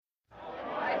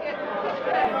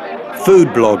Food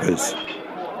bloggers.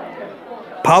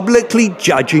 Publicly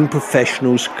judging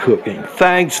professionals' cooking.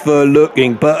 Thanks for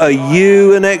looking, but are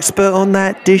you an expert on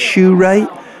that dish you rate?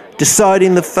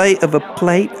 Deciding the fate of a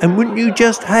plate? And wouldn't you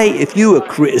just hate if you were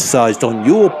criticised on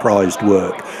your prized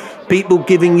work? People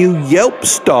giving you Yelp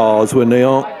stars when they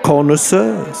aren't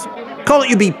connoisseurs. Can't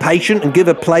you be patient and give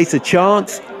a place a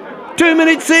chance? 2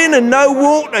 minutes in and no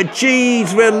water,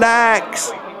 geez,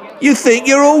 relax. You think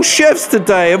you're all chefs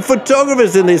today and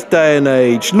photographers in this day and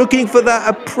age, looking for that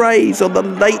appraise on the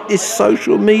latest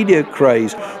social media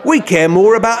craze. We care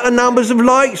more about the numbers of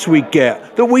likes we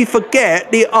get, that we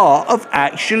forget the art of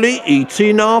actually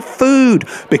eating our food,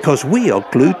 because we are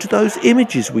glued to those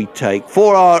images we take.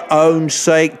 For our own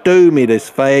sake, do me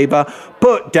this favour,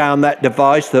 put down that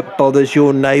device that bothers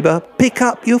your neighbour, pick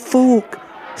up your fork,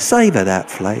 savour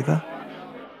that flavour.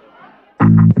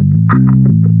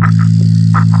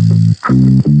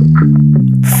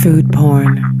 Food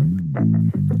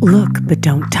porn. Look but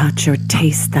don't touch or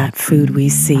taste that food we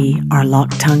see, our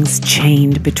locked tongues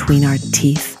chained between our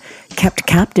teeth, kept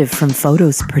captive from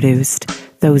photos produced,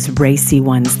 those racy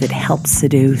ones that help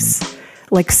seduce.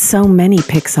 Like so many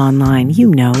pics online,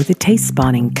 you know the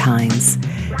taste-spotting kinds.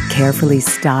 Carefully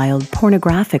styled,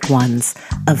 pornographic ones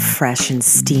of fresh and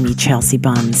steamy Chelsea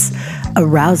buns.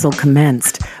 Arousal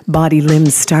commenced, body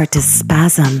limbs start to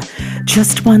spasm.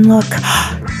 Just one look,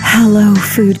 hello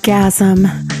foodgasm.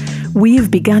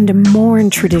 We've begun to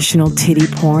mourn traditional titty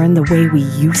porn the way we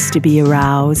used to be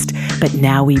aroused, but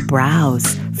now we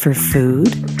browse for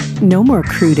food. No more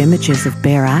crude images of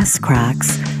bare ass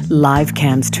cracks. Live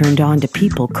cams turned on to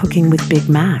people cooking with Big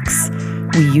Macs.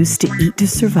 We used to eat to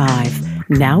survive.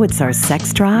 Now it's our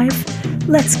sex drive.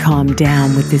 Let's calm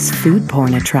down with this food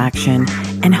porn attraction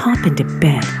and hop into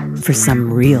bed for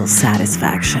some real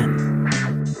satisfaction.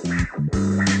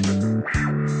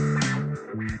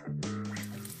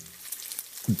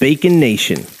 Bacon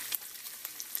Nation.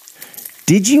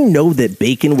 Did you know that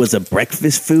bacon was a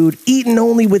breakfast food, eaten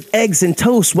only with eggs and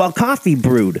toast while coffee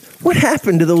brewed? What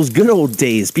happened to those good old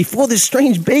days, before this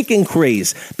strange bacon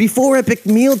craze, before epic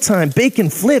mealtime bacon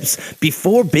flips,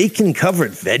 before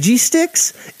bacon-covered veggie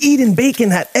sticks? Eating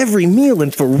bacon at every meal,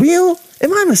 and for real?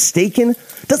 Am I mistaken?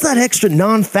 Does that extra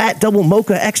non-fat double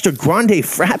mocha extra grande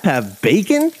frap have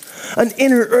bacon? An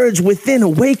inner urge within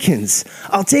awakens.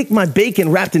 I'll take my bacon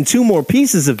wrapped in 2 more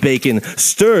pieces of bacon,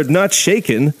 stirred, not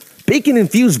shaken.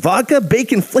 Bacon-infused vodka,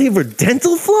 bacon-flavored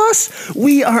dental floss?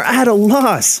 We are at a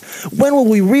loss. When will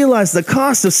we realize the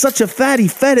cost of such a fatty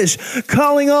fetish?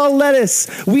 Calling all lettuce.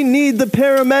 We need the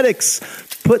paramedics.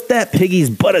 Put that piggy's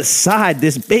butt aside.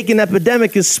 This bacon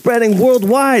epidemic is spreading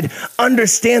worldwide.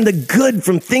 Understand the good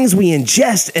from things we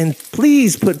ingest, and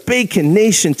please put Bacon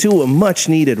Nation to a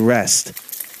much-needed rest.